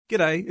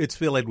G'day, it's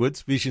Phil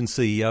Edwards, Vision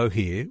CEO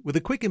here, with a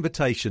quick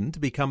invitation to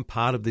become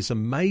part of this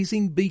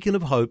amazing beacon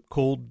of hope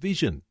called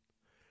Vision.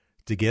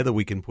 Together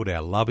we can put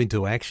our love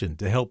into action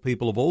to help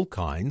people of all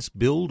kinds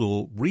build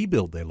or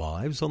rebuild their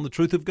lives on the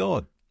truth of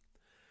God.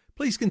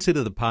 Please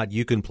consider the part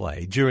you can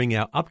play during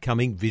our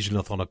upcoming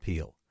Visionathon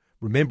appeal,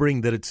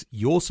 remembering that it's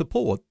your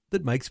support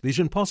that makes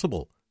Vision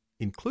possible,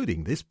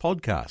 including this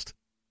podcast.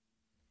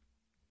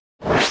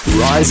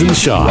 Rise and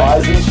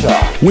Shine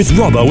with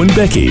Robbo and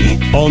Becky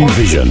on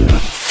Vision.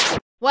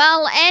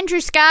 Well, Andrew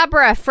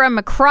Scarborough from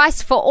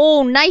Christ for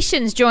All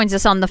Nations joins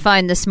us on the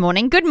phone this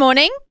morning. Good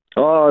morning.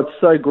 Oh, it's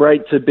so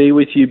great to be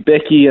with you,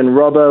 Becky and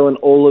Robbo, and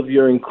all of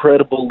your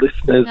incredible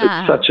listeners.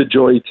 It's such a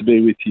joy to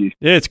be with you.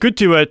 Yeah, it's good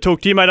to talk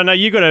to you, mate. I know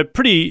you've got a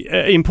pretty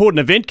important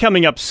event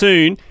coming up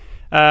soon,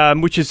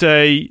 which is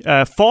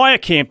a fire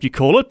camp, you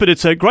call it, but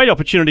it's a great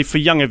opportunity for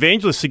young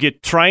evangelists to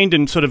get trained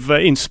and sort of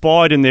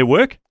inspired in their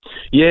work.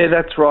 Yeah,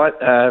 that's right.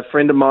 A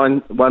friend of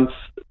mine once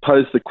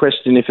posed the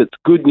question, if it's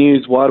good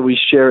news, why do we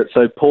share it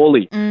so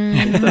poorly?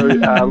 And so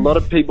a lot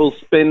of people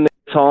spend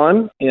their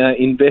time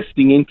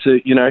investing into,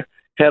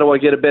 how do I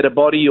get a better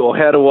body, or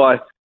how do I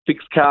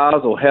fix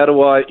cars, or how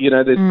do I,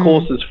 there's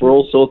courses for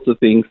all sorts of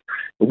things.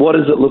 What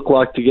does it look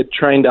like to get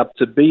trained up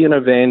to be an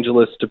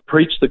evangelist, to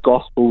preach the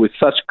gospel with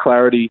such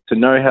clarity, to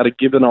know how to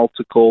give an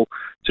altar call,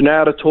 to know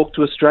how to talk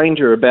to a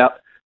stranger about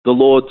the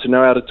Lord, to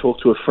know how to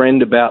talk to a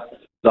friend about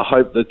the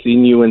hope that's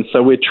in you. And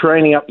so we're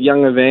training up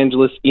young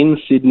evangelists in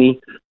Sydney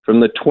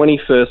from the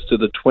 21st to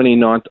the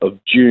 29th of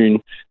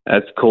June.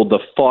 It's called the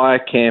Fire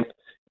Camp.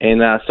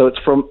 And so it's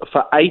for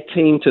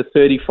 18 to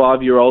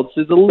 35-year-olds.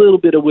 There's a little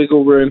bit of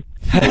wiggle room.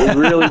 We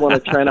really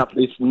want to train up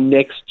this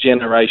next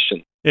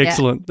generation.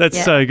 Excellent.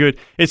 That's so good.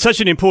 It's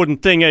such an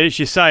important thing, as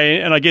you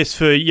say, and I guess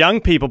for young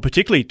people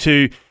particularly,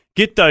 to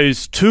get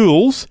those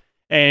tools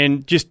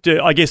and just,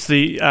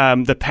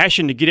 the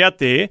passion to get out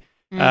there.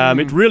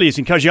 It really is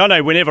encouraging. I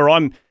know whenever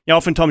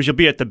oftentimes you'll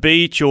be at the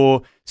beach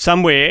or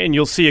somewhere and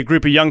you'll see a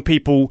group of young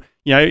people,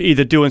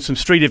 either doing some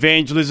street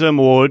evangelism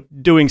or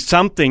doing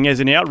something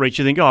as an outreach.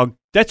 You think, oh,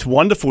 that's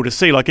wonderful to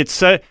see. Like, it's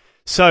so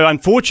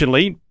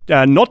unfortunately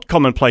not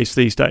commonplace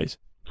these days.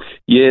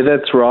 Yeah,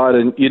 that's right.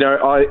 And,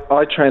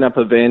 I train up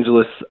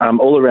evangelists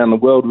all around the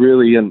world,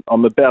 really, and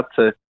I'm about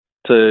to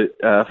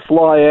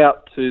fly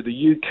out to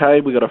the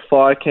UK. We've got a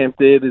fire camp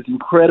there. There's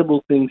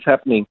incredible things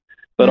happening.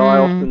 But I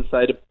often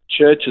say to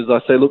churches, I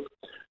say, look,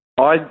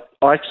 I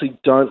actually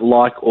don't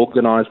like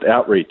organised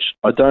outreach.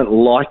 I don't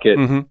like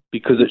it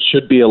because it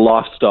should be a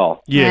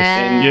lifestyle.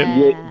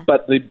 Yes.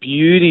 But the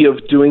beauty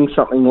of doing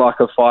something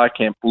like a fire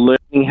camp,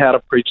 learning how to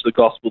preach the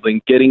gospel,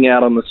 then getting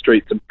out on the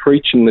streets and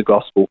preaching the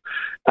gospel,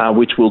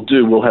 which we'll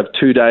do. We'll have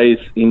 2 days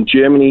in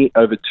Germany.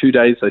 Over 2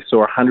 days, they saw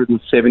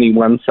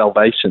 171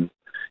 salvations.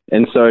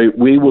 And so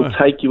we will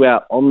take you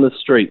out on the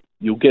street.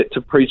 You'll get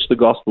to preach the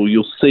gospel.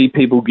 You'll see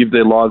people give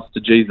their lives to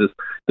Jesus.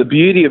 The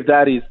beauty of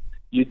that is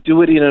you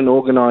do it in an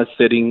organised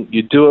setting,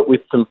 you do it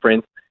with some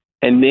friends,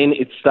 and then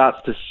it starts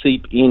to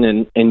seep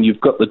in and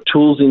you've got the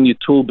tools in your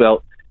tool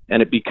belt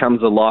and it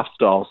becomes a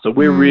lifestyle. So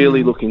we're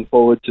really looking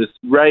forward to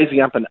raising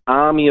up an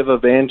army of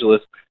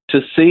evangelists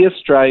to see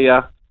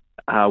Australia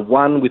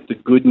one with the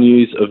good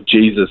news of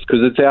Jesus,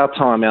 because it's our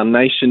time. Our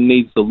nation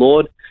needs the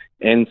Lord,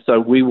 and so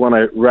we want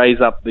to raise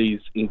up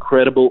these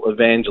incredible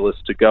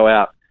evangelists to go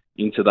out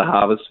into the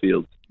harvest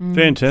fields.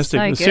 Fantastic.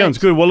 So It good. sounds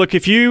good. Well, look,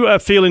 if you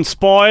feel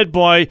inspired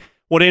by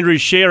what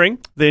Andrew's sharing,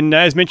 then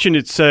as mentioned,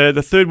 it's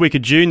the third week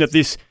of June that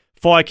this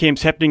fire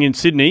camp's happening in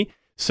Sydney.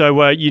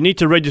 So you need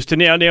to register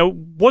now. Now,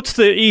 what's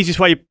the easiest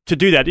way to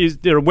do that? Is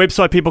there a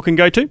website people can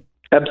go to?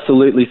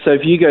 Absolutely. So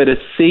if you go to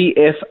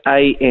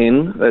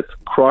CFAN, that's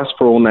Christ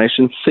for All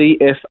Nations,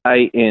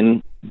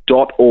 CFAN.org,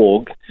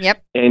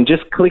 and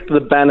just click the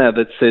banner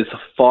that says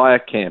Fire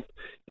Camp.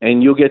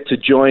 And you'll get to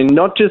join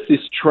not just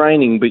this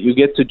training, but you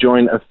get to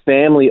join a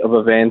family of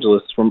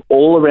evangelists from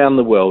all around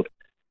the world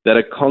that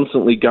are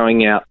constantly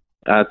going out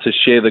to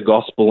share the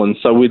gospel. And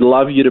so we'd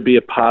love you to be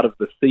a part of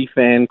the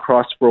CFAN,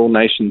 Christ for All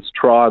Nations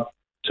tribe,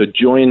 to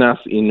join us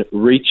in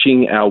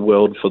reaching our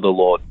world for the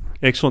Lord.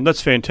 Excellent.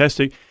 That's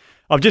fantastic.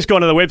 I've just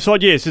gone to the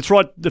website. Yes, it's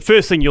right. The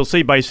first thing you'll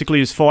see basically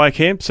is Fire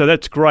Camp. So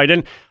that's great.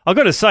 And I've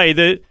got to say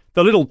that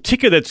the little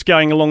ticker that's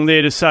going along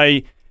there to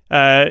say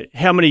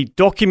how many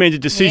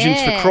documented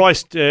decisions for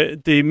Christ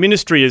the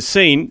ministry has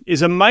seen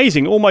is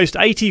amazing. Almost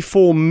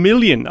 84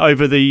 million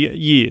over the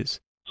years.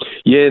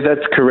 Yeah,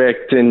 that's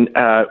correct. And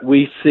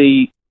we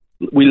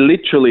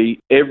literally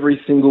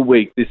every single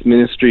week, this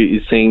ministry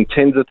is seeing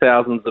tens of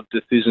thousands of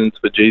decisions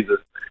for Jesus.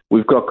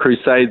 We've got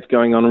crusades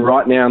going on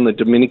right now in the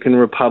Dominican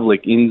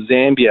Republic, in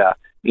Zambia,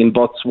 in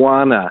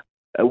Botswana.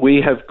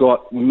 We have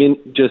got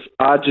just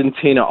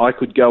Argentina. I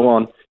could go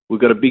on. We've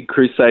got a big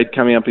crusade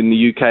coming up in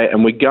the UK,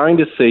 and we're going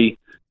to see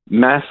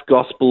mass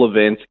gospel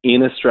events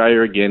in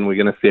Australia again.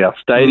 We're going to see our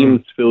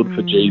stadiums filled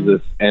for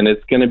Jesus, and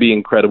it's going to be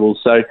incredible.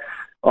 So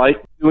I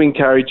do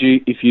encourage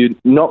you, if you're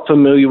not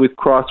familiar with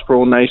Christ for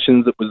All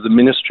Nations, it was the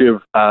ministry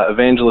of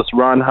evangelist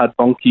Reinhard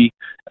Bonnke,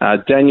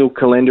 Daniel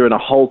Calender and a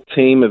whole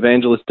team,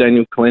 evangelist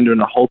Daniel Calender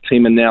and a whole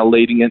team are now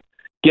leading it.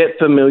 get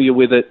familiar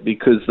with it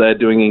because they're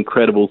doing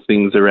incredible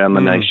things around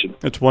the nation.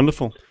 That's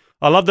wonderful.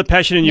 I love the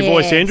passion in your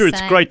voice, Andrew.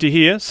 It's great to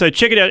hear. So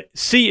check it out,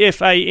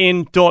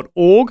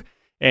 cfan.org,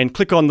 and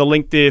click on the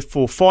link there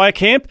for Fire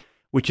Camp,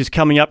 which is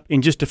coming up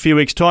in just a few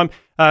weeks' time.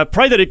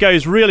 Pray that it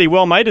goes really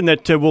well, mate, and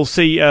that we'll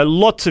see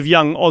lots of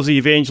young Aussie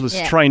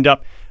evangelists trained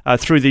up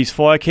through these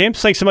fire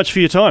camps. Thanks so much for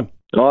your time.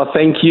 Oh,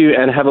 thank you,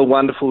 and have a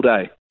wonderful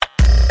day.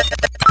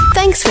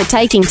 Thanks for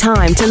taking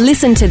time to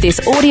listen to this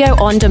audio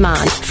on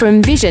demand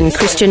from Vision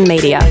Christian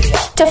Media.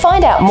 To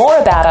find out more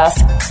about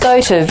us,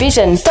 go to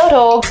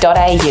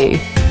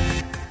vision.org.au.